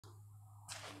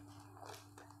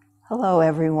Hello,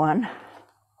 everyone.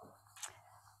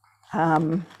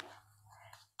 To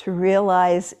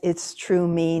realize its true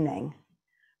meaning.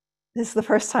 This is the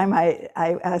first time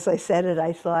as I said it,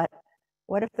 I thought,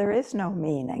 what if there is no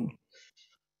meaning?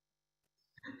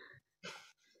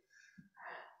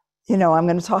 You know, I'm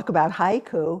going to talk about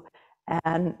haiku,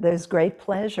 and there's great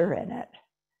pleasure in it.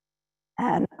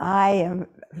 And I am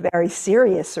very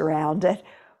serious around it,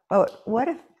 but what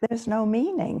if there's no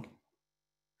meaning?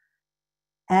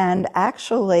 And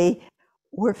actually,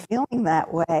 we're feeling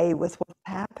that way with what's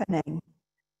happening.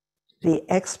 The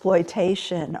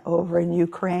exploitation over in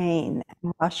Ukraine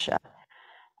and Russia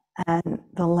and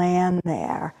the land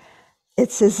there.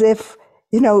 It's as if,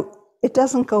 it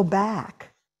doesn't go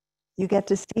back. You get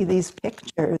to see these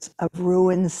pictures of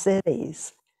ruined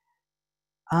cities.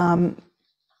 I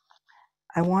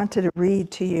wanted to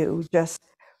read to you just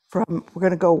we're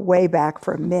going to go way back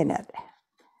for a minute,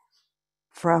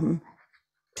 from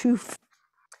Tu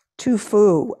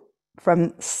Fu,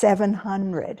 from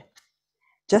 700.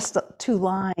 Just 2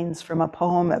 lines from a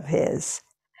poem of his.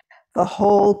 The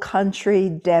whole country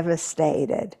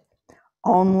devastated.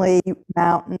 Only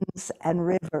mountains and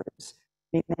rivers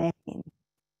remain.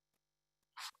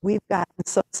 We've gotten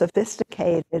so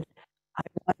sophisticated, I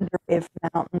wonder if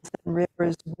mountains and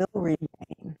rivers will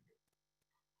remain.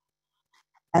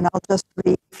 And I'll just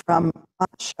read from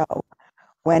Osho,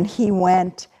 when he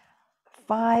went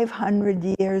 500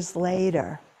 years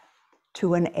later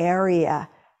to an area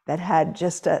that had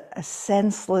just a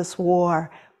senseless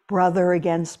war, brother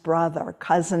against brother,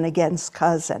 cousin against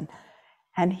cousin.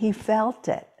 And he felt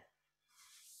it.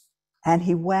 And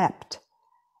he wept.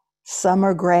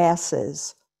 Summer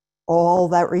grasses, all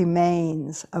that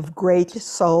remains of great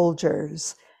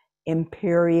soldiers,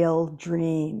 imperial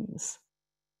dreams.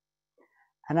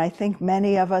 And I think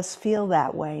many of us feel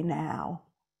that way now.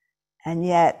 And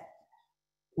yet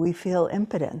we feel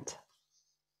impotent.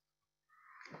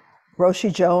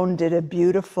 Roshi Joan did a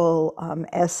beautiful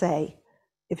essay,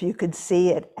 if you could see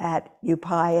it, at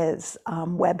Upaya's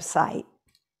website.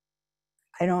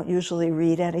 I don't usually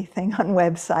read anything on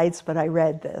websites, but I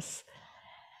read this.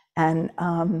 And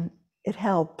it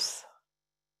helps,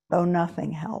 though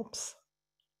nothing helps.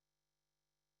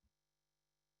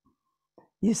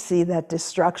 You see that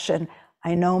destruction.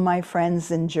 I know my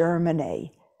friends in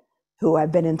Germany, who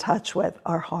I've been in touch with,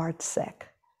 are heartsick.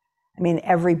 I mean,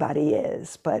 everybody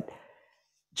is, but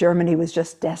Germany was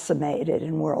just decimated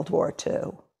in World War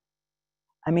II.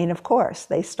 I mean, of course,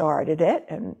 they started it,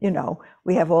 and,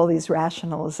 we have all these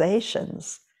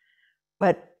rationalizations,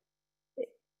 but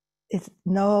it's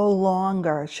no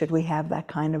longer should we have that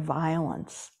kind of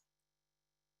violence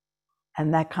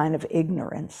and that kind of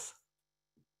ignorance.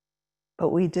 But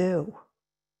we do.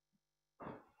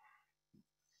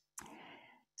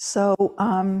 So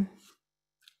I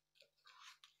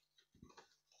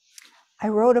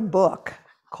wrote a book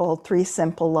called 3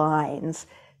 Simple Lines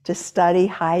to study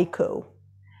haiku.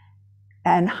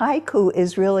 And haiku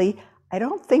is really, I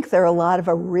don't think there are a lot of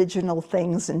original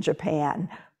things in Japan,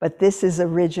 but this is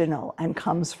original and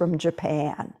comes from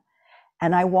Japan.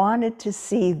 And I wanted to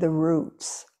see the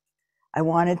roots. I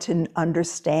wanted to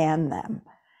understand them.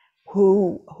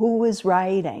 Who was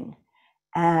writing?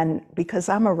 And because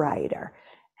I'm a writer,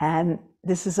 and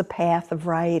this is a path of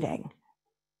writing.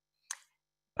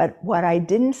 But what I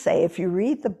didn't say, if you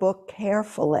read the book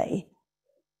carefully,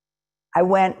 I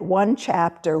went 1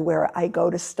 chapter where I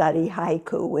go to study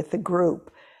haiku with the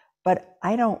group, but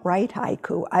I don't write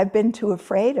haiku. I've been too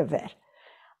afraid of it.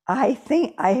 I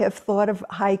think I have thought of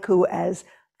haiku as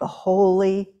the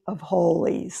holy of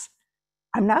holies.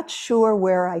 I'm not sure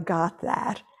where I got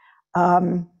that.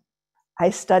 I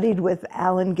studied with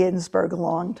Allen Ginsberg a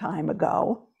long time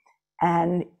ago,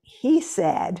 and he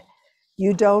said,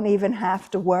 you don't even have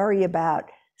to worry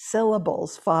about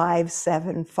syllables 5,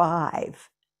 7, 5.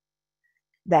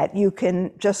 That you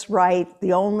can just write,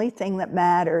 the only thing that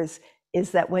matters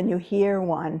is that when you hear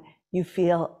one, you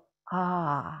feel,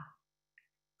 a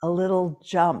little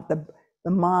jump,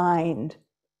 the mind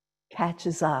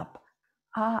catches up,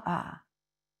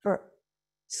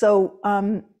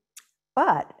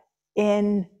 but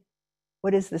in,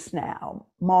 what is this now,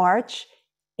 March,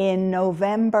 in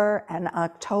November and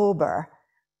October,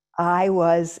 I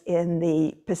was in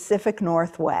the Pacific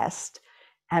Northwest,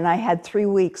 and I had 3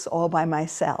 weeks all by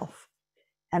myself.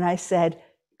 And I said,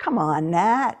 come on,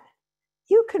 Nat,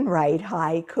 you can write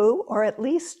haiku, or at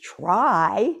least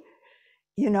try.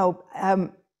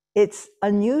 It's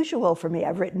unusual for me.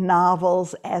 I've written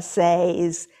novels,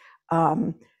 essays,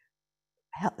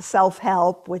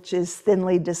 self-help, which is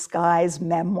thinly disguised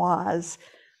memoirs.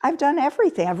 I've done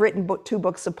everything. I've written 2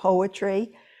 books of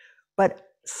poetry,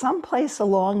 but someplace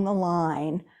along the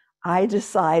line, I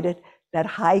decided that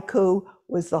haiku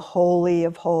was the holy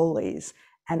of holies,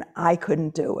 and I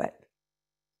couldn't do it.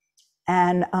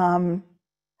 And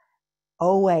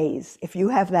always, if you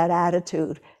have that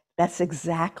attitude, that's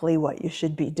exactly what you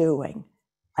should be doing.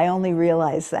 I only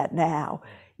realize that now.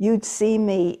 You'd see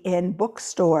me in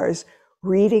bookstores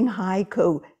reading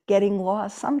haiku, getting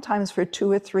lost sometimes for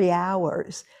 2 or 3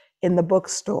 hours in the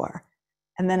bookstore.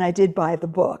 And then I did buy the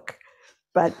book.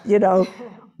 But, you know,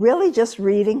 really just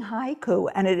reading haiku,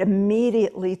 and it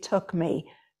immediately took me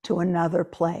to another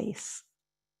place.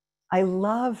 I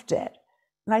loved it.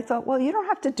 And I thought, well, you don't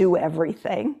have to do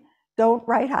everything. Don't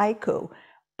write haiku.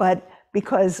 But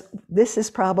because this is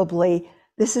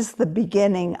the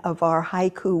beginning of our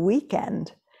haiku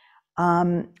weekend,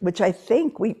 which I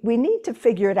think we need to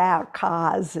figure it out,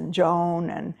 Kaz and Joan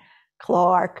and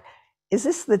Clark. Is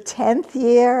this the 10th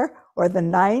year or the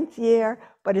 9th year?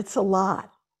 But it's a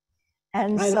lot.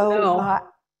 And I don't know.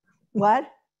 What?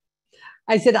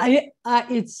 I said,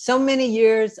 it's so many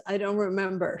years, I don't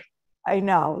remember. I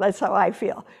know, that's how I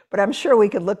feel. But I'm sure we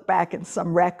could look back in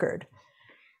some record.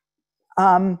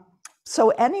 So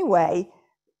anyway,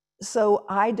 so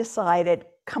I decided,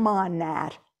 come on,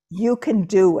 Nat, you can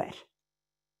do it.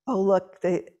 Oh, look,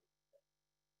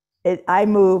 I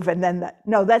move and then,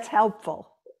 no, that's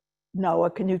helpful. Noah,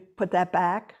 can you put that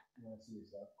back?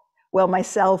 Well,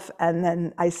 myself, and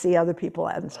then I see other people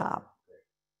on top.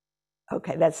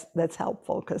 Okay, that's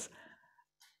helpful because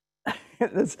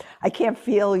I can't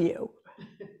feel you.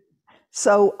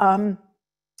 So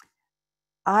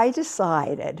I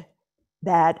decided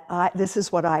that this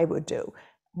is what I would do.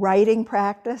 Writing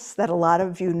practice that a lot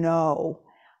of you know,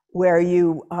 where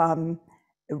you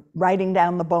writing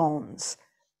down the bones.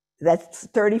 That's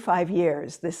 35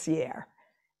 years this year,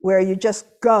 where you just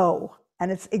go,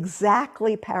 and it's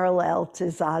exactly parallel to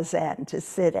Zazen, to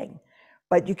sitting,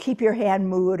 but you keep your hand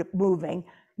moving,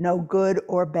 no good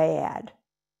or bad,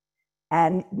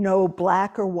 and no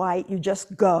black or white, you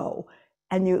just go,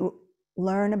 and you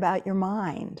learn about your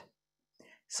mind.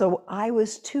 So I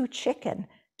was too chicken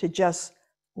to just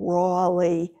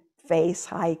rawly face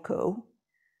haiku.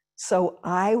 So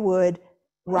I would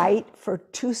write for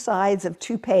 2 sides of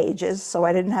 2 pages, so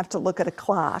I didn't have to look at a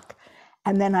clock.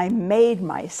 And then I made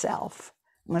myself.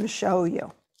 I'm going to show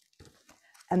you.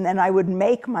 And then I would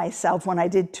make myself, when I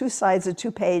did 2 sides of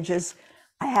 2 pages,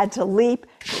 I had to leap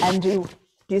and do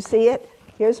you see it?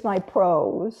 Here's my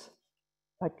prose.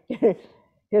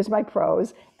 Here's my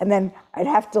prose. And then I'd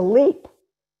have to leap.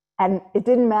 And it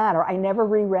didn't matter. I never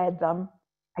reread them.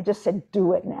 I just said,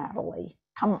 do it, Natalie.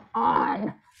 Come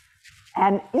on.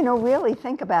 And, you know, really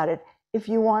think about it. If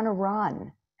you want to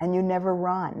run and you never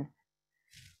run,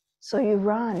 so you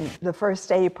run. The first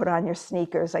day you put on your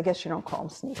sneakers, I guess you don't call them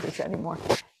sneakers anymore,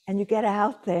 and you get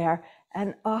out there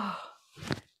and,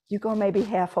 you go maybe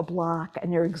half a block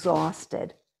and you're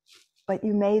exhausted, but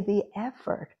you made the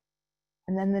effort.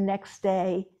 And then the next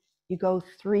day you go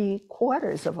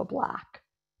 3/4 of a block,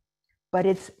 but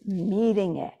it's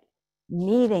meeting it.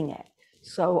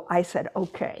 So I said,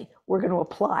 okay, we're going to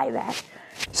apply that.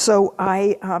 So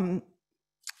I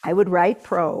would write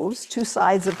prose, 2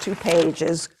 sides of 2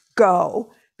 pages,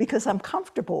 go, because I'm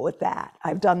comfortable with that.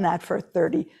 I've done that for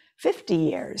 30, 50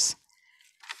 years.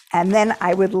 And then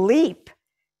I would leap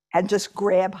and just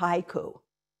grab haiku.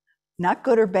 Not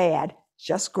good or bad,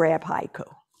 just grab haiku.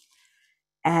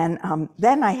 And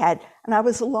then I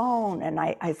was alone, and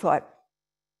I thought,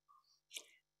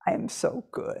 I am so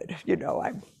good, you know.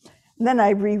 And then I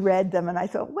reread them and I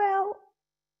thought, well,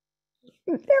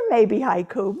 there may be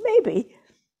haiku, maybe.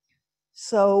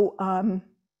 So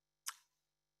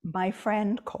my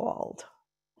friend called,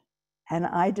 and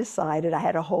I decided, I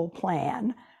had a whole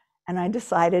plan, and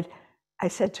I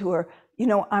said to her, you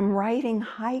know, I'm writing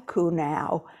haiku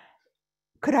now.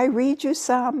 Could I read you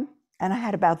some? And I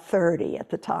had about 30 at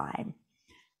the time,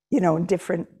 you know, in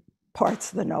different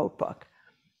parts of the notebook.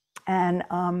 And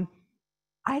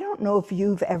I don't know if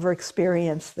you've ever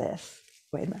experienced this.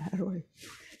 Wait a minute,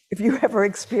 if you ever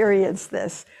experienced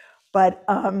this, but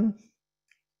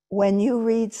when you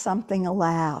read something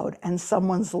aloud and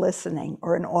someone's listening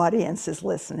or an audience is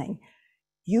listening,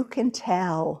 you can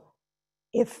tell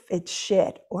if it's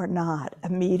shit or not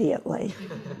immediately.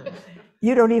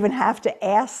 You don't even have to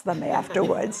ask them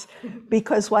afterwards,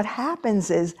 because what happens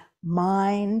is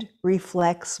mind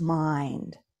reflects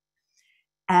mind.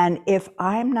 And if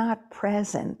I'm not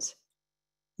present,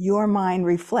 your mind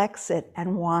reflects it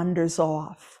and wanders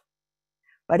off.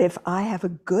 But if I have a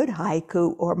good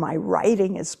haiku or my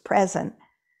writing is present,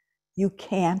 you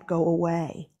can't go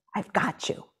away. I've got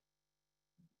you.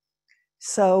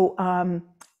 So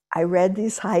I read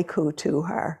these haiku to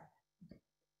her,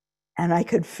 and I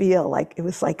could feel like it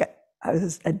was like I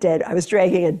was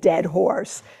dragging a dead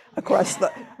horse across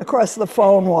the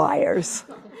phone wires.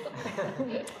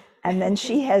 And then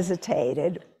she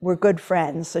hesitated. We're good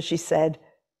friends, so she said,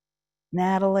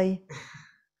 "Natalie,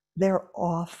 they're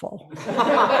awful.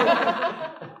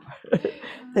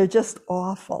 They're just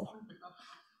awful."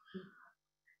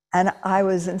 And I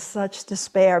was in such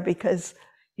despair because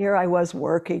here I was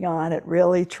working on it,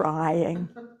 really trying.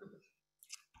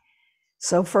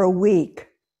 So for a week,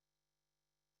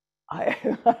 I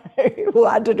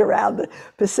wandered around the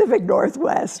Pacific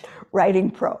Northwest writing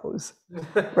prose.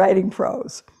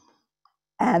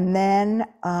 And then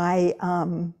I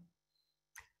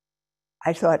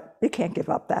thought, you can't give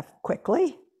up that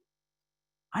quickly.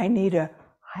 I need a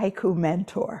haiku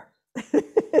mentor.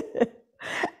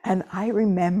 And I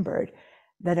remembered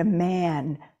that a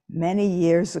man many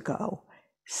years ago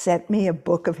sent me a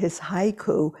book of his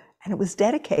haiku, and it was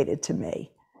dedicated to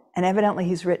me. And evidently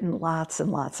he's written lots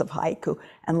and lots of haiku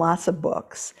and lots of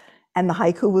books. And the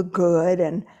haiku were good,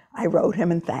 and I wrote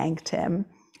him and thanked him.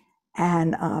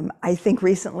 And I think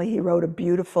recently he wrote a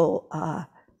beautiful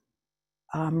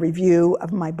review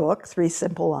of my book, 3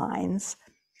 Simple Lines.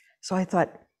 So I thought,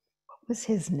 what was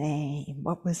his name?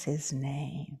 What was his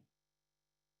name?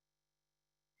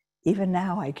 Even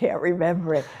now, I can't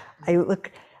remember it. I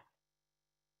look,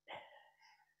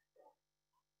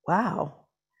 wow.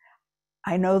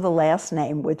 I know the last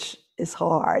name, which is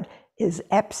hard, is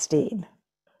Epstein,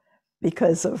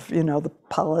 because of,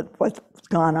 what's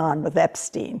gone on with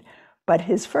Epstein. But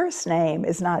his first name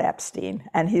is not Epstein,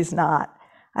 and he's not,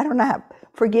 I don't know,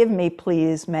 forgive me,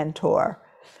 please, mentor.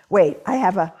 Wait, I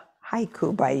have a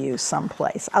haiku by you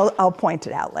someplace. I'll point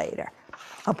it out later.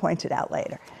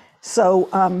 So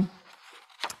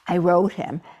I wrote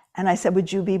him, and I said,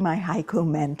 would you be my haiku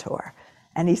mentor?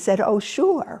 And he said, oh,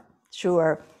 sure.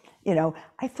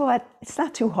 I thought, it's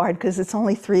not too hard because it's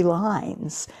only 3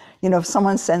 lines. If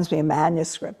someone sends me a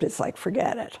manuscript, it's like,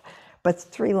 forget it. But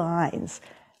 3 lines.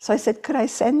 So I said, could I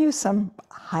send you some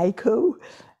haiku?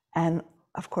 And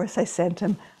of course, I sent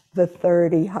him the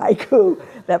 30 haiku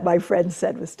that my friend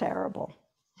said was terrible.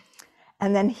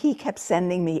 And then he kept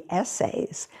sending me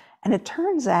essays. And it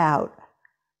turns out,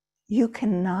 you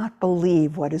cannot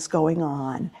believe what is going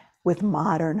on with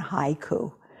modern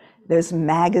haiku. There's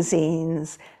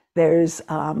magazines, there's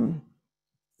the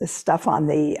stuff on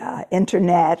the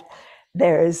internet,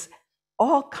 there's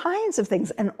all kinds of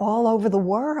things, and all over the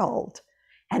world,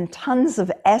 and tons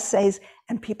of essays,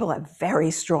 and people have very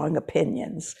strong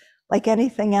opinions, like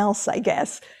anything else, I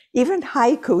guess. Even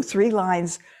haiku, 3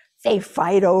 lines, they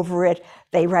fight over it,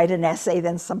 they write an essay,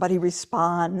 then somebody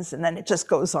responds, and then it just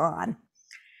goes on.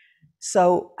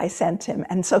 So I sent him,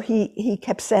 and so he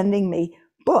kept sending me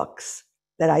books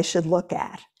that I should look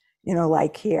at,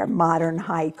 like here, modern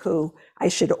haiku, I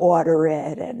should order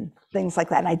it, and things like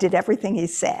that. And I did everything he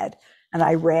said, and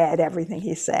I read everything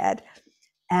he said.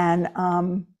 And,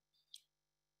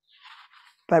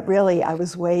 but really I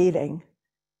was waiting.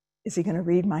 Is he gonna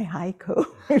read my haiku?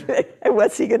 And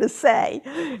what's he gonna say?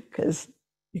 Because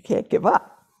you can't give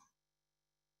up.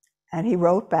 And he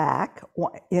wrote back,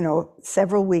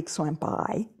 several weeks went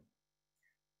by.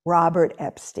 Robert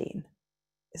Epstein.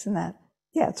 Isn't that?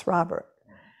 Yeah, it's Robert.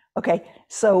 Okay,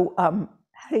 so how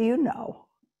do you know?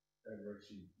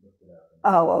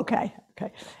 Oh, okay.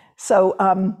 So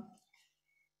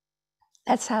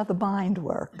that's how the mind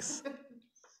works.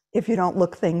 If you don't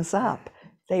look things up,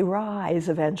 they rise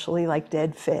eventually like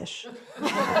dead fish.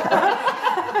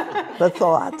 The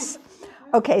thoughts.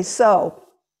 Okay, so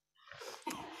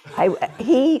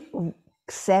he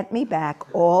sent me back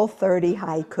all 30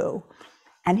 haiku,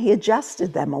 and he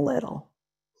adjusted them a little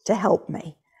to help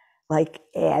me, like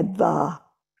add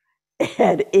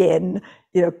in,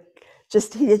 he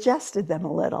adjusted them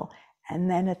a little. And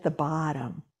then at the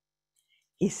bottom,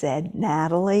 he said,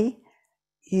 Natalie,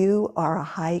 you are a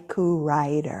haiku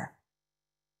writer.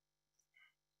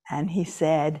 And he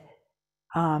said,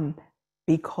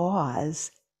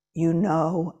 because you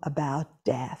know about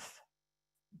death.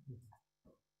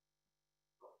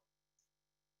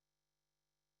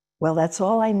 Well, that's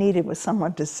all I needed, was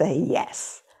someone to say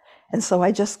yes. And so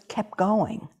I just kept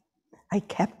going.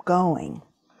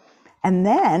 And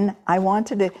then I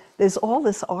wanted to, there's all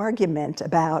this argument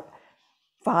about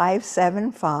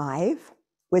 575,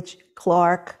 which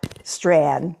Clark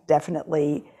Strand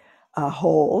definitely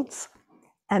holds.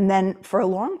 And then for a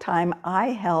long time, I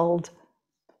held,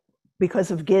 because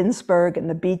of Ginsberg and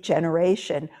the Beat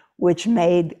Generation, which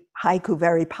made haiku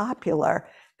very popular,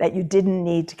 that you didn't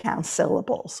need to count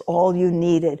syllables. All you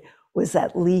needed was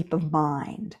that leap of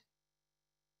mind.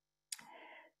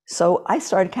 So I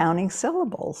started counting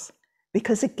syllables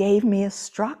because it gave me a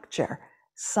structure,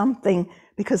 something,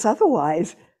 because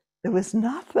otherwise there was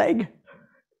nothing.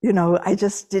 You know, I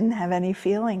just didn't have any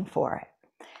feeling for it.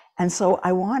 And so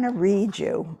I want to read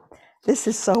you. This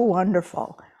is so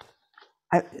wonderful.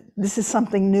 This is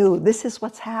something new. This is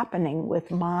what's happening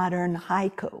with modern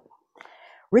haiku.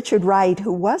 Richard Wright,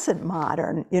 who wasn't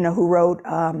modern, you know, who wrote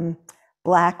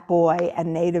Black Boy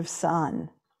and Native Son,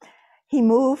 he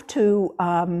moved to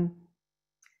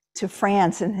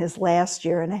France in his last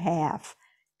year and a half,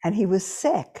 and he was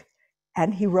sick,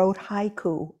 and he wrote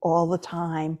haiku all the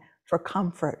time for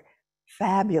comfort.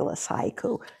 Fabulous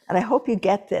haiku. And I hope you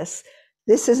get this.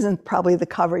 This isn't probably the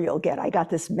cover you'll get. I got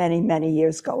this many, many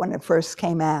years ago when it first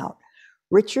came out.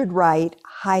 Richard Wright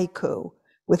haiku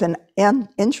with an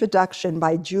introduction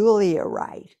by Julia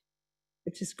Wright,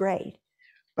 which is great.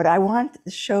 But I want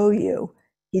to show you,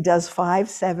 he does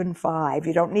 575.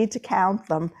 You don't need to count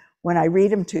them when I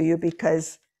read them to you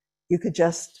because you could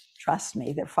just trust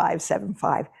me, they're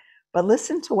 575. But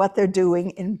listen to what they're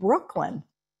doing in Brooklyn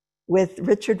with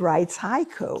Richard Wright's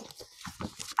haiku.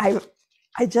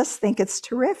 I just think it's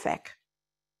terrific.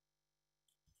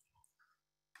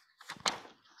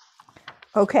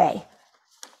 Okay.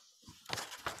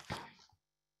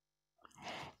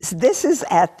 So this is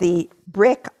at the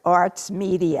Brick Arts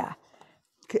Media.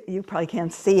 You probably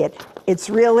can't see it. It's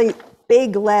really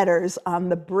big letters on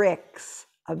the bricks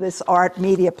of this art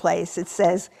media place. It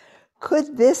says,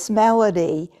 could this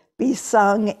melody be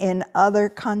sung in other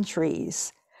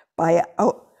countries by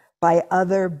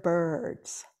other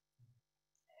birds?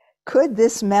 Could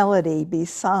this melody be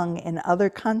sung in other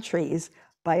countries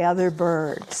by other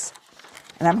birds?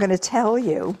 And I'm going to tell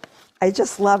you, I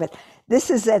just love it. This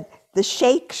is at the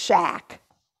Shake Shack,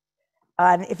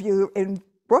 if you're in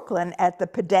Brooklyn, at the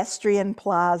Pedestrian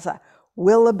Plaza,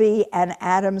 Willoughby and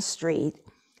Adams Street,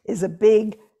 is a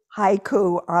big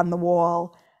haiku on the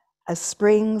wall. A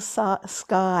spring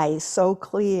sky so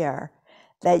clear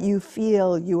that you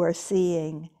feel you are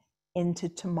seeing into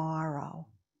tomorrow.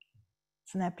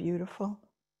 Isn't that beautiful?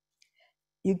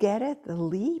 You get it? The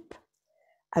leap?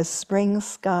 A spring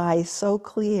sky so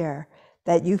clear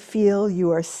that you feel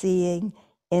you are seeing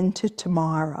into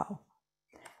tomorrow.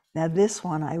 Now this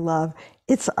one I love.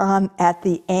 It's at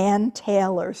the Ann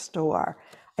Taylor store.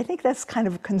 I think that's kind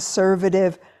of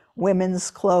conservative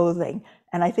women's clothing.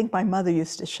 And I think my mother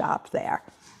used to shop there.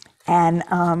 And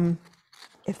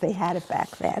if they had it back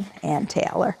then, Ann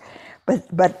Taylor.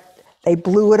 But they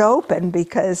blew it open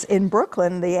because in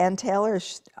Brooklyn, the Ann Taylor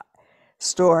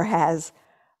store has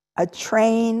a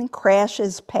train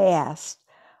crashes past,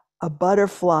 a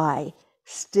butterfly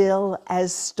still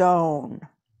as stone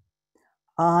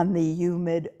on the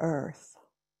humid earth.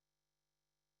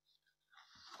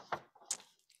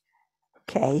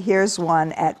 Okay, here's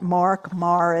one at Mark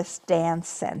Morris Dance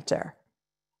Center.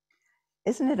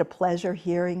 Isn't it a pleasure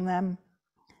hearing them?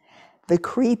 The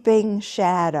creeping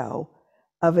shadow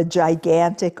of a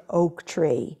gigantic oak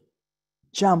tree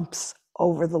jumps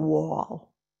over the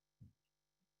wall.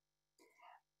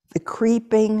 The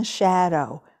creeping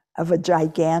shadow of a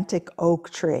gigantic oak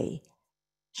tree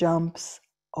jumps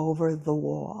over the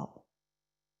wall.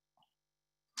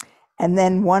 And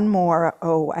then one more,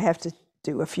 I have to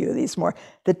do a few of these more.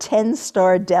 The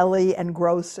 10-Star Deli and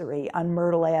Grocery on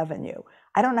Myrtle Avenue.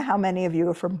 I don't know how many of you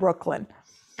are from Brooklyn,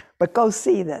 but go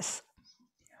see this.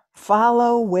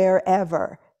 Follow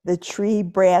wherever the tree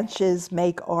branches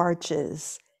make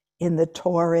arches in the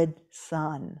torrid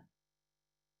sun.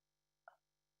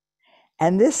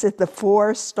 And this is the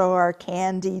 4-Star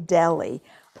Candy Deli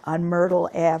on Myrtle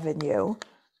Avenue.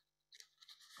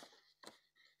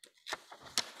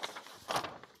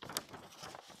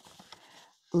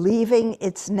 Leaving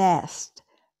its nest,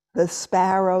 the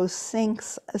sparrow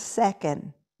sinks a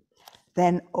second,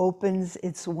 then opens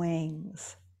its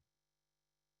wings.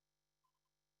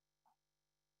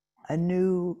 A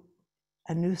new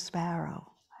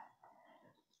sparrow.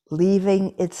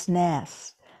 Leaving its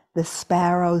nest, the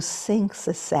sparrow sinks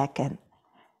a second,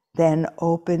 then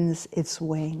opens its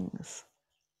wings.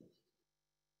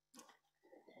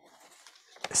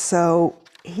 So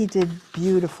he did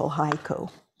beautiful haiku,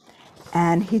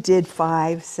 and he did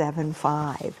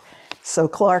 575. So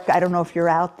Clark, I don't know if you're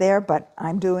out there, but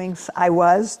I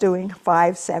was doing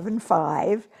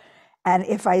 575, and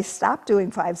if I stop doing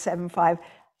 575,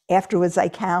 afterwards I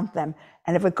count them,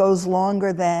 and if it goes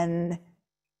longer than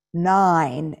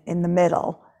 9 in the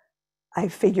middle, I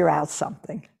figure out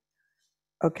something.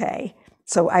 Okay,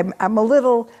 so I'm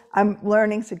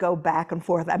learning to go back and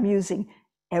forth. I'm using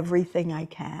everything I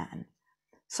can.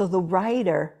 So the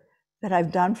writer that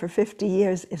I've done for 50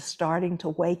 years is starting to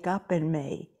wake up in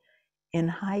me. in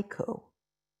haiku.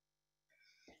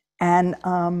 And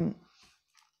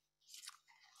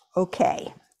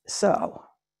okay, so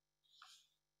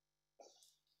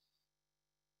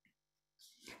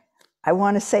I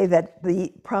want to say that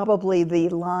probably the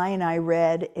line I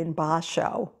read in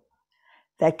Basho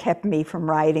that kept me from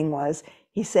writing was,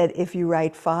 he said, if you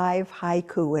write 5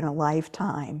 haiku in a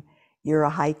lifetime, you're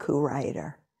a haiku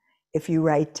writer. If you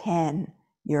write 10,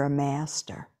 you're a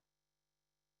master.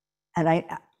 And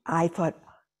I thought,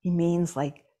 he means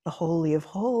like the Holy of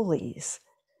Holies,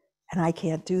 and I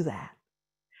can't do that.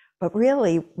 But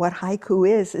really, what haiku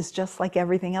is just like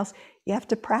everything else. You have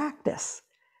to practice.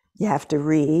 You have to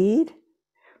read,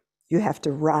 you have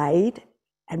to write,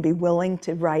 and be willing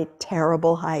to write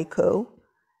terrible haiku.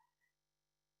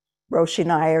 Roshi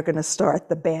and I are going to start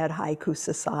the Bad Haiku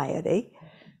Society.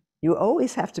 You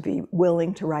always have to be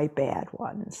willing to write bad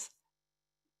ones.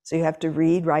 So you have to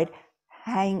read, write,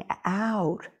 hang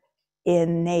out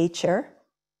in nature.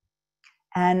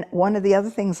 And one of the other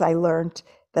things I learned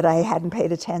that I hadn't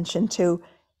paid attention to,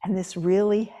 and this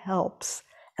really helps,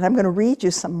 and I'm going to read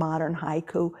you some modern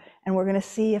haiku, and we're going to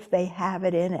see if they have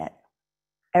it in it.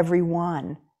 Every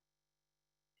one.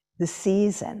 The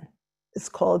season. It's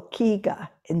called kiga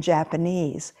in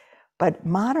Japanese. But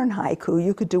modern haiku,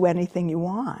 you could do anything you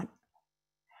want.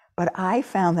 But I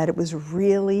found that it was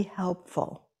really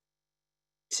helpful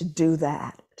to do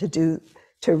that, to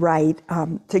write,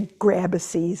 to grab a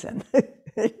season.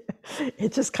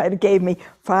 It just kind of gave me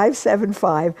 5, 7,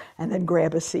 5, and then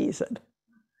grab a season.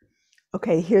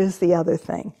 Okay, here's the other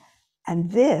thing.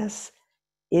 And this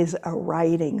is a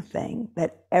writing thing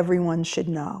that everyone should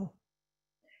know.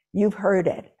 You've heard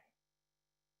it.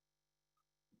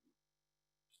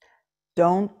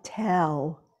 Don't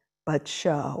tell, but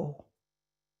show.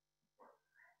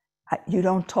 You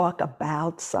don't talk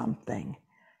about something.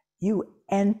 You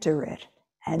enter it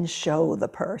and show the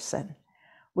person,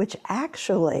 which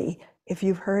actually, if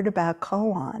you've heard about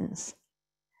koans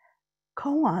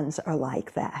are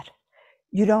like that.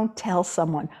 You don't tell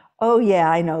someone, oh yeah,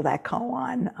 I know that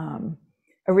koan.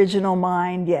 Original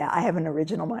mind, yeah, I have an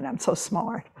original mind, I'm so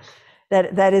smart.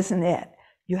 That isn't it.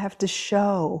 You have to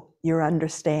show your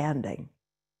understanding,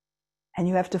 and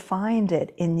you have to find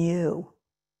it in you.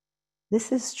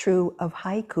 This is true of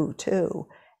haiku too,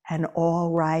 and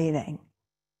all writing,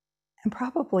 and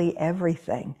probably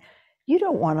everything. You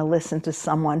don't want to listen to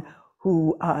someone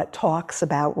who talks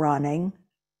about running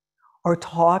or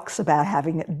talks about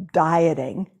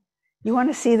dieting. You want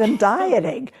to see them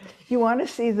dieting. You want to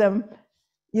see them,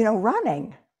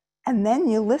 running, and then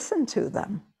you listen to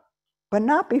them, but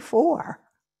not before.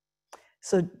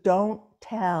 So don't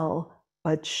tell,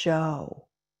 but show.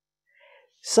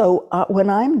 So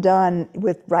when I'm done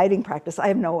with writing practice, I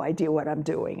have no idea what I'm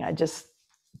doing. I just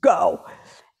go.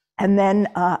 And then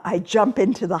I jump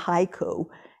into the haiku,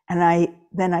 and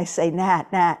then I say,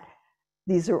 Nat,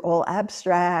 these are all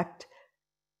abstract.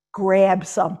 Grab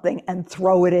something and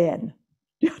throw it in.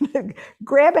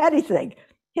 Grab anything.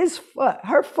 His foot,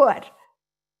 her foot,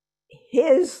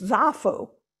 his zafu,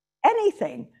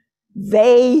 anything.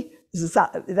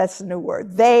 That's a new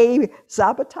word. They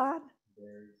zabatan.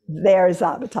 Their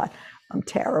zabatan. I'm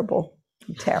terrible.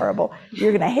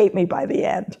 You're going to hate me by the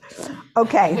end.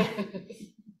 Okay.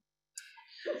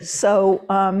 So,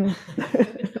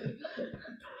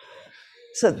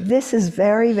 so this is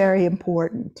very, very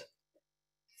important.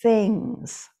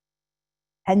 Things.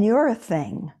 And you're a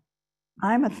thing.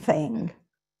 I'm a thing.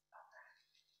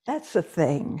 That's a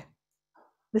thing.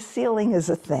 The ceiling is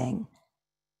a thing.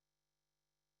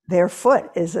 Their foot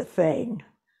is a thing.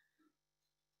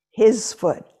 His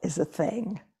foot is a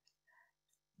thing.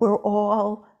 We're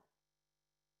all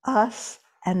us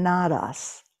and not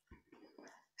us.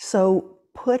 So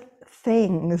put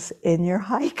things in your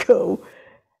haiku,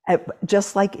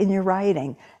 just like in your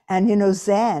writing. And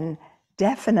Zen,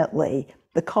 definitely,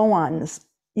 the koans,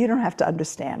 you don't have to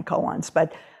understand koans,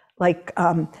 but like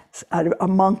a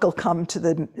monk will come to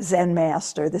the Zen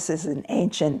master, this is in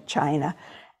ancient China,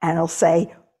 and he'll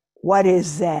say, what is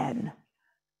Zen?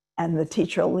 And the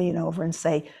teacher will lean over and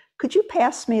say, could you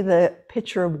pass me the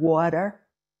pitcher of water?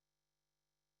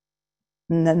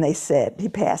 And then they sit, he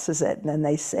passes it, and then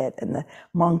they sit, and the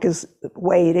monk is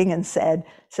waiting and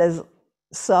says,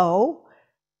 so?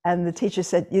 And the teacher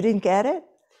said, you didn't get it?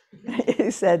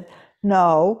 He said,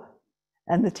 no.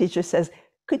 And the teacher says,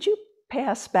 could you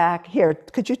pass back, here,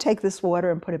 could you take this water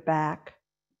and put it back?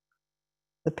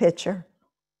 The pitcher.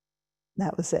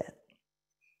 That was it.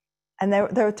 And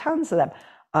there are tons of them.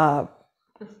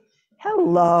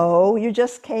 Hello, you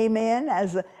just came in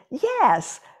as a,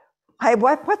 yes.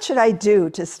 What should I do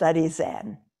to study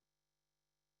Zen?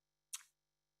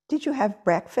 Did you have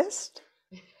breakfast?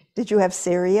 Did you have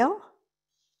cereal?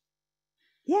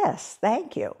 Yes,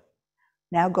 thank you.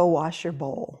 Now go wash your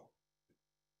bowl.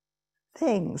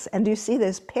 Things. And do you see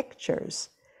there's pictures?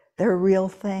 They're real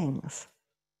things.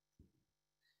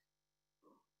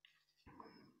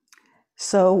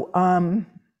 So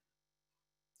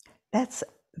that's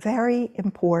very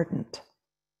important.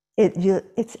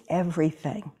 It's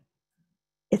everything.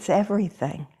 It's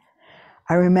everything.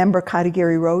 I remember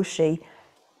Katagiri Roshi.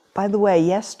 By the way,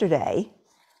 yesterday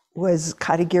was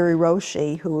Katagiri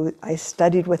Roshi, who I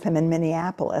studied with him in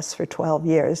Minneapolis for 12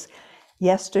 years.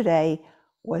 Yesterday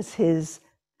was his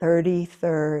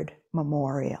 33rd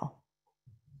memorial.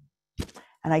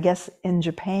 And I guess in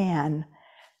Japan,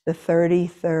 the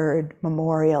 33rd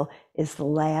memorial is the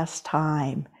last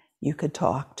time you could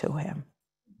talk to him.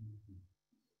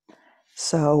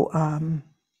 So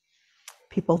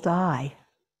people die.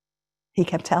 He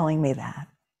kept telling me that.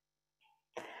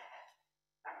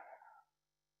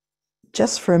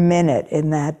 Just for a minute in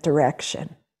that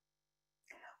direction.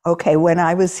 Okay, when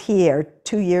I was here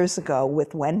 2 years ago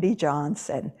with Wendy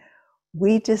Johnson,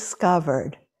 we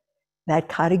discovered that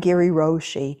Katagiri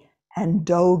Roshi and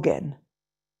Dogen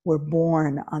were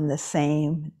born on the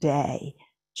same day,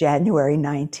 January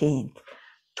 19th,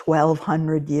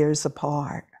 1,200 years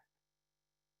apart.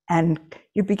 And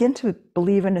you begin to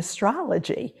believe in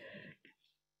astrology.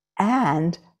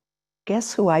 And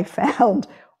guess who I found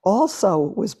also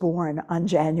was born on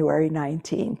January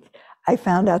 19th? I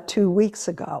found out 2 weeks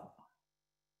ago.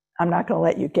 I'm not going to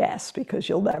let you guess because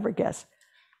you'll never guess.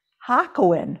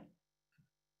 Hakuin.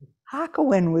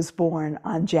 Hakuin was born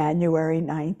on January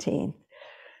 19th.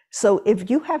 So if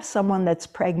you have someone that's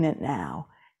pregnant now,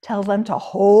 tell them to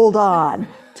hold on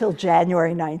till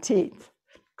January 19th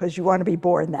because you want to be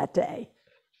born that day.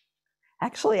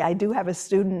 Actually, I do have a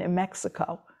student in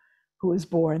Mexico who was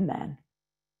born then.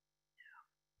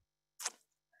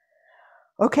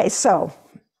 Okay, so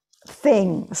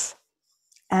things.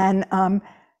 And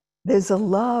there's a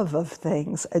love of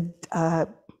things, a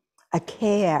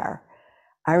care.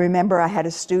 I remember I had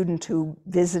a student who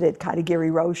visited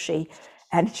Katagiri Roshi,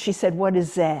 and she said, "What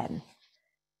is Zen?"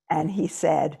 And he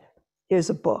said, "Here's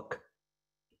a book.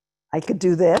 I could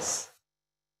do this,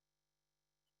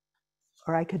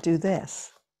 or I could do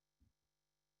this.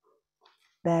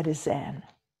 That is Zen."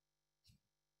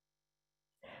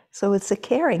 So it's a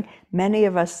caring. Many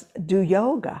of us do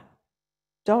yoga.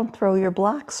 Don't throw your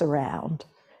blocks around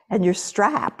and your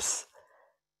straps.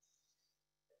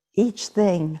 Each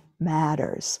thing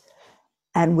matters.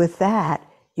 And with that,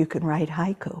 you can write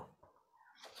haiku.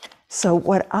 So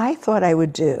what I thought I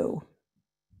would do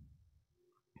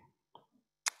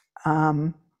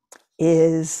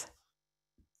is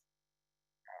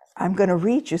I'm going to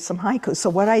read you some haiku. So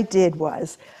what I did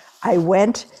was I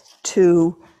went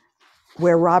to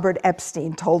where Robert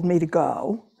Epstein told me to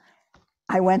go.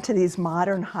 I went to these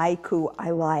modern haiku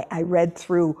I read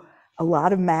through a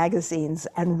lot of magazines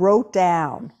and wrote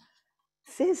down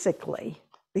physically,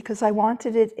 because I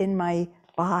wanted it in my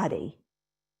body.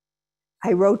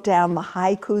 I wrote down the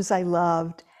haikus I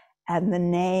loved and the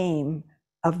name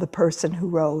of the person who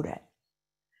wrote it.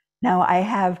 Now I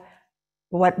have,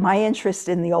 what my interest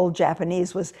in the old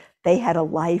Japanese was, they had a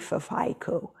life of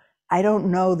haiku. I don't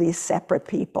know these separate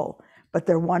people, but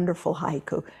they're wonderful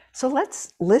haiku. So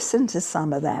let's listen to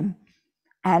some of them.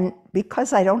 And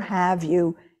because I don't have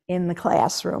you in the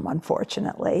classroom,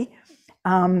 unfortunately,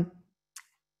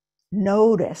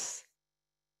 notice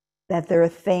that there are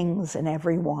things in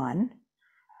everyone.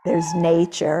 There's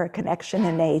nature, a connection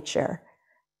in nature,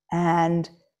 and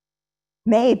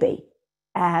maybe,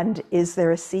 and is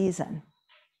there a season?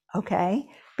 Okay?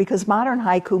 Because modern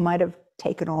haiku might have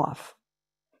taken off,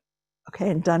 okay,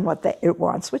 and done what it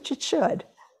wants, which it should.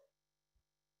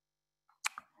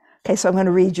 Okay, so I'm going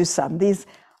to read you some. These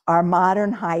are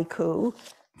modern haiku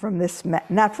from this,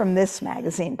 not from this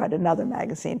magazine, but another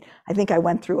magazine. I think I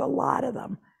went through a lot of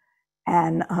them.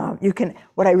 And you can,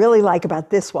 what I really like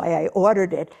about this, why I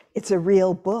ordered it, it's a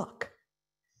real book.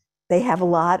 They have a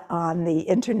lot on the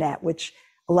internet, which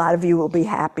a lot of you will be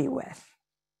happy with.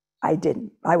 I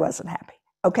didn't, I wasn't happy.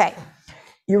 Okay,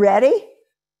 you ready?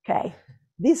 Okay,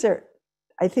 these are,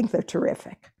 I think they're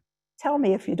terrific. Tell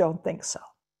me if you don't think so.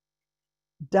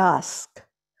 Dusk,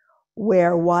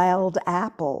 where wild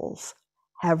apples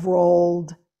have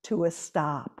rolled to a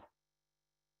stop.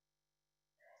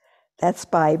 That's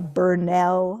by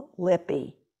Burnell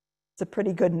Lippy. It's a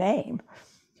pretty good name.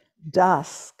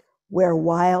 Dusk, where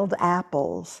wild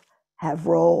apples have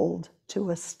rolled to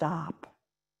a stop.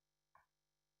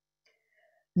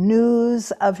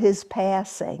 News of his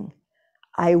passing,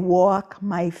 I walk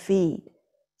my feet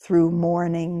through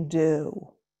morning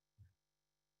dew.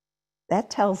 That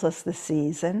tells us the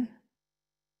season,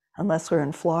 unless we're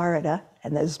in Florida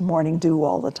and there's morning dew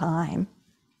all the time.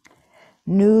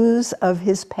 News of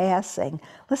his passing.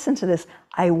 Listen to this.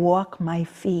 I walk my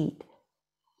feet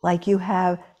like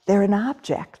they're an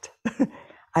object.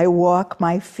 I walk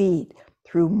my feet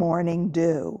through morning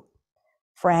dew.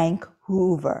 Frank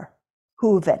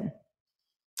Hooven.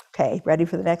 Okay, ready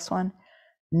for the next one?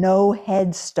 No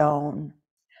headstone.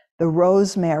 The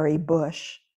rosemary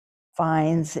bush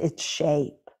finds its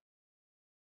shape.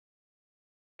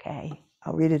 Okay,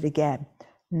 I'll read it again.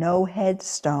 No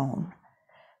headstone.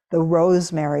 The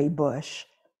rosemary bush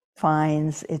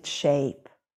finds its shape.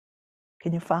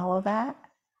 Can you follow that?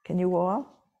 Can you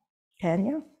all? Can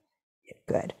you?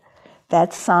 Good.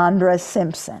 That's Sandra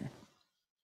Simpson.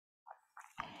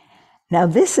 Now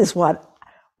this is what,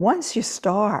 once you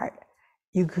start,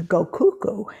 you could go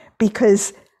cuckoo,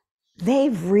 because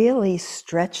they've really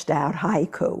stretched out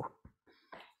haiku.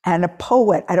 And a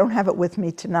poet, I don't have it with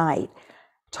me tonight,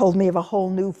 told me of a whole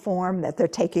new form that they're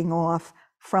taking off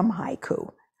from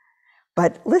haiku.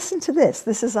 But listen to this.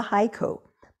 This is a haiku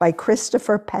by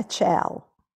Christopher Pachel.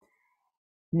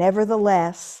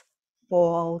 Nevertheless,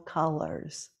 fall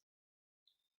colors.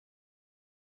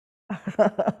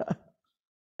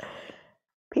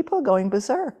 People are going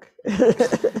berserk.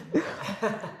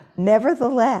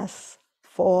 Nevertheless,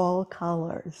 fall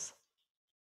colors.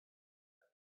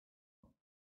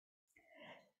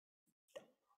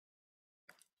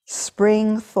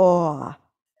 Spring thaw,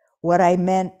 what I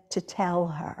meant to tell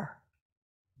her.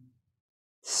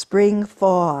 Spring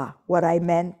thaw, what I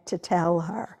meant to tell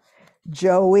her.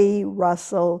 Joey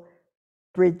Russell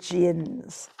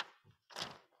Bridgens.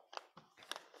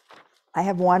 I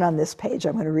have one on this page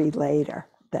I'm going to read later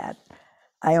that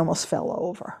I almost fell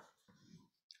over.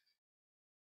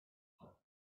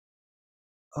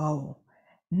 Oh,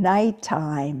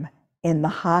 nighttime in the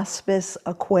hospice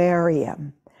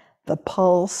aquarium, the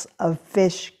pulse of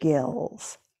fish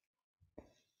gills.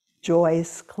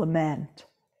 Joyce Clement.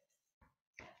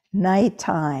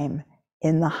 Nighttime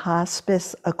in the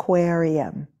hospice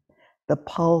aquarium, the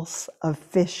pulse of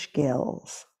fish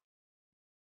gills.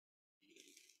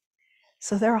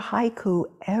 So there are haiku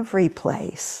every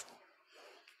place.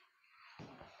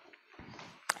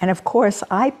 And of course,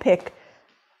 I pick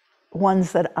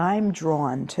ones that I'm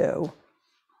drawn to.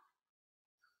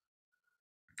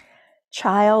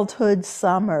 Childhood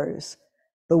summers,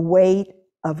 the weight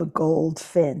of a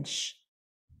goldfinch.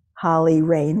 Holly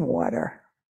Rainwater.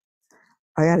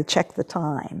 I got to check the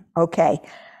time. Okay,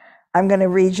 I'm going to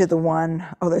read you the one.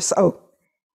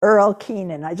 Earl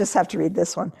Keenan. I just have to read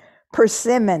this one.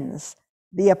 Persimmons,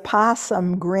 the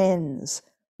opossum grins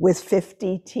with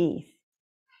 50 teeth.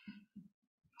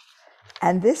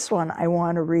 And this one I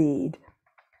want to read.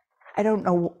 I don't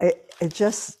know, it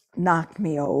just knocked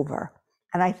me over.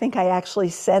 And I think I actually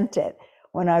sent it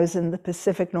when I was in the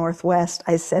Pacific Northwest.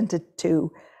 I sent it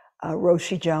to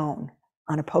Roshi Joan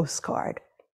on a postcard.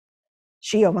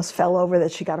 She almost fell over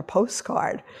that she got a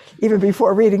postcard, even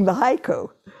before reading the haiku.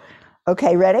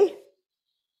 Okay, ready?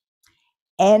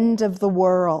 End of the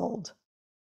world,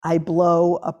 I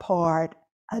blow apart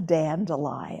a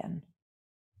dandelion.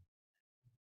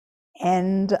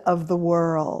 End of the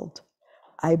world,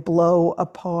 I blow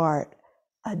apart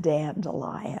a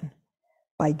dandelion,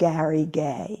 by Gary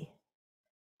Gay.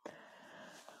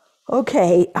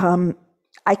 Okay,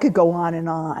 I could go on,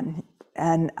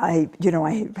 and I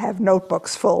have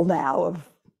notebooks full now of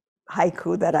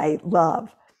haiku that I love.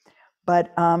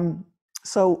 But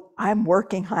so I'm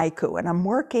working haiku, and I'm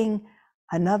working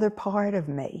another part of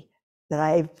me that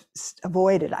I've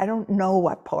avoided. I don't know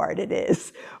what part it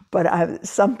is, but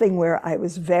something where I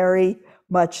was very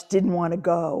much didn't want to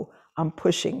go. I'm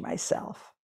pushing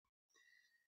myself,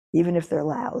 even if they're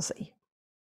lousy.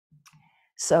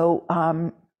 So,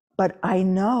 but I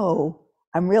know,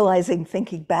 I'm realizing,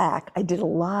 thinking back, I did a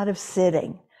lot of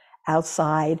sitting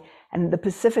outside, and the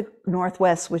Pacific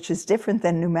Northwest, which is different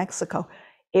than New Mexico,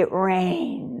 it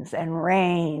rains and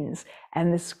rains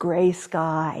and this gray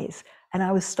skies, and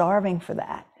I was starving for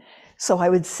that. So I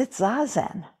would sit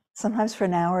Zazen, sometimes for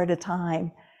an hour at a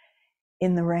time,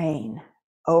 in the rain,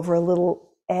 over a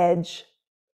little edge,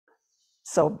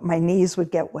 so my knees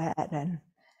would get wet,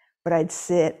 but I'd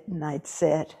sit and I'd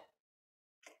sit,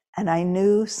 and I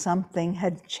knew something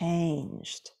had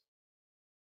changed.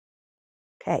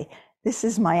 Okay, this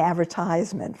is my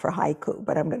advertisement for haiku,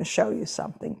 but I'm going to show you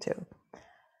something too.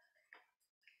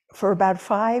 For about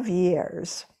 5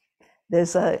 years,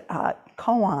 there's a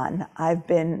koan I've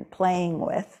been playing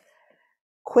with.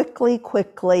 Quickly,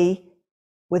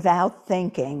 without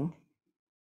thinking,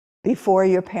 before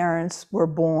your parents were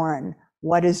born,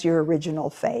 what is your original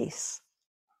face?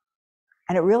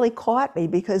 And it really caught me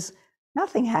because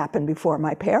nothing happened before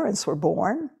my parents were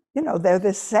born. You know, they're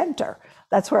the center.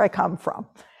 That's where I come from.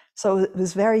 So it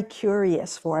was very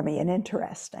curious for me and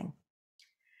interesting.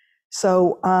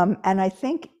 So, and I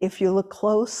think if you look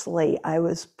closely, I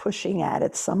was pushing at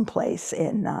it someplace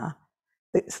in the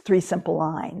 3 Simple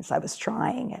Lines. I was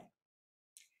trying it.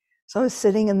 So I was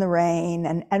sitting in the rain,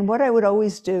 and what I would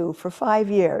always do for 5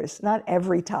 years, not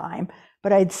every time,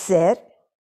 but I'd sit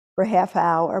for a half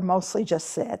hour, mostly just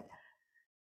sit.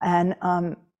 And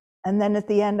then at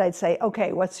the end I'd say,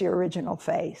 okay, what's your original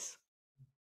face?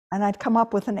 And I'd come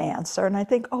up with an answer, and I'd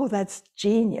think, oh, that's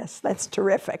genius, that's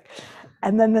terrific.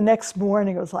 And then the next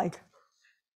morning it was like,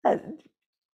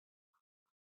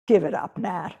 give it up,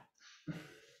 Nat.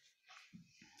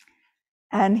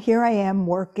 And here I am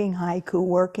working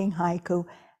haiku,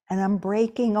 and I'm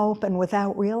breaking open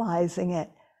without realizing it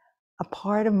a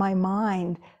part of my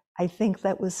mind, I think,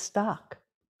 that was stuck.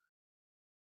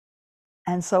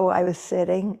 And so I was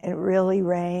sitting, it really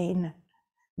rained,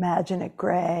 imagine it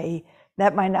gray.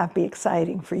 That might not be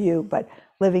exciting for you, but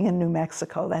living in New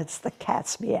Mexico, that's the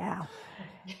cat's meow.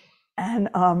 And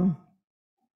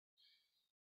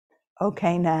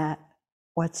okay, Nat,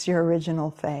 what's your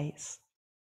original face?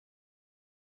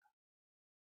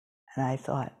 And I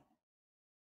thought,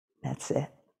 that's it,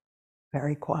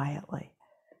 very quietly.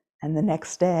 And the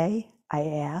next day I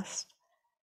asked.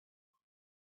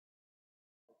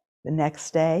 The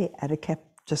next day, and it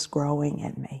kept just growing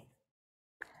in me.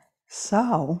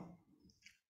 So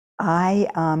I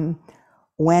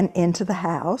went into the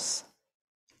house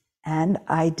and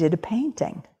I did a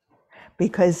painting,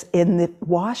 because in the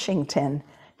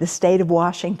state of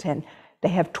Washington, they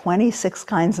have 26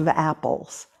 kinds of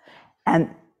apples. And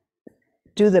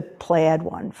do the plaid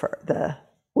one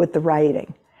with the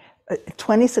writing.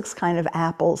 26 kinds of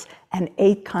apples and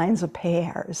 8 kinds of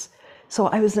pears. So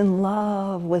I was in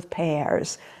love with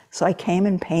pears. So I came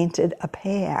and painted a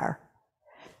pear.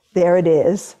 There it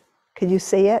is. Could you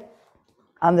see it?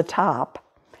 On the top.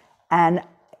 And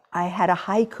I had a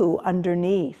haiku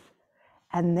underneath.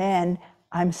 And then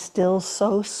I'm still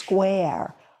so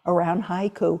square around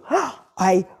haiku.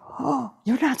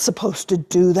 You're not supposed to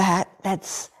do that.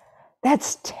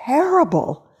 That's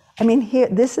terrible. I mean,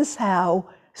 this is how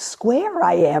square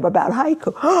I am about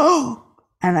haiku.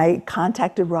 And I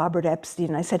contacted Robert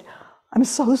Epstein. I said, I'm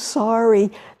so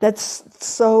sorry. That's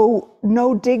so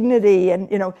no dignity.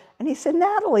 And, and he said,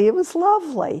 Natalie, it was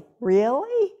lovely.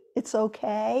 Really? It's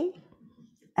okay?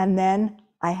 And then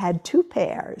I had 2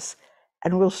 pairs,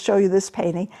 and we'll show you this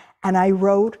painting. And I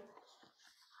wrote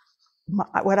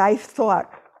what I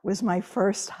thought was my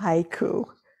first haiku.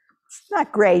 It's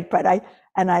not great, but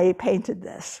I painted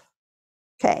this.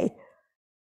 Okay.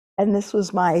 And this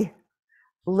was my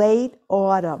late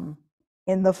autumn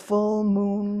in the full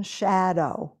moon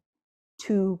shadow,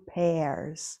 2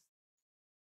 pairs.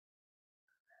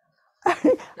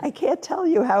 I can't tell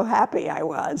you how happy I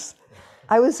was.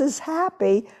 I was as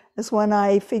happy as when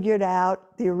I figured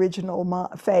out the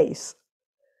original face.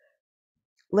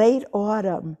 Late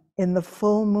autumn in the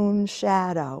full moon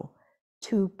shadow,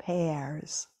 2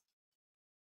 pairs.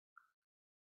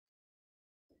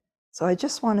 So I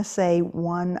just want to say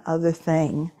one other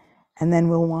thing, and then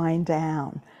we'll wind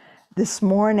down. This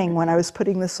morning, when I was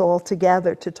putting this all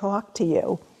together to talk to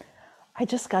you, I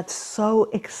just got so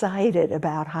excited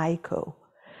about haiku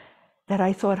that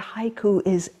I thought haiku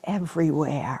is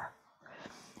everywhere.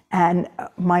 And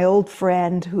my old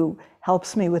friend who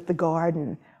helps me with the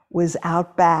garden was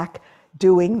out back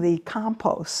doing the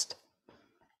compost.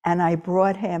 And I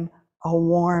brought him a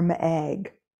warm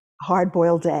egg, a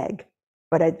hard-boiled egg,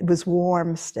 but it was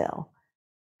warm still.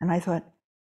 And I thought,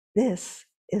 this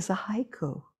is a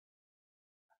haiku.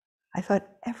 I thought,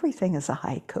 everything is a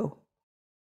haiku.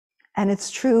 And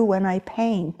it's true when I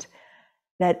paint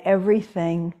that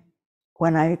everything,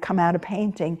 when I come out of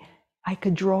painting, I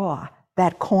could draw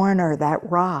that corner, that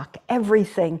rock,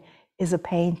 everything is a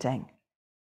painting.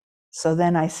 So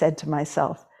then I said to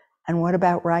myself, and what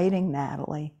about writing,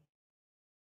 Natalie?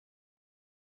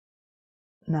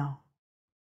 No.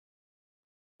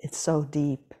 It's so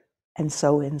deep and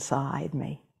so inside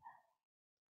me.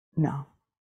 No.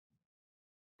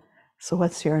 So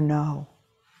what's your no?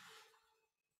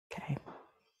 Okay.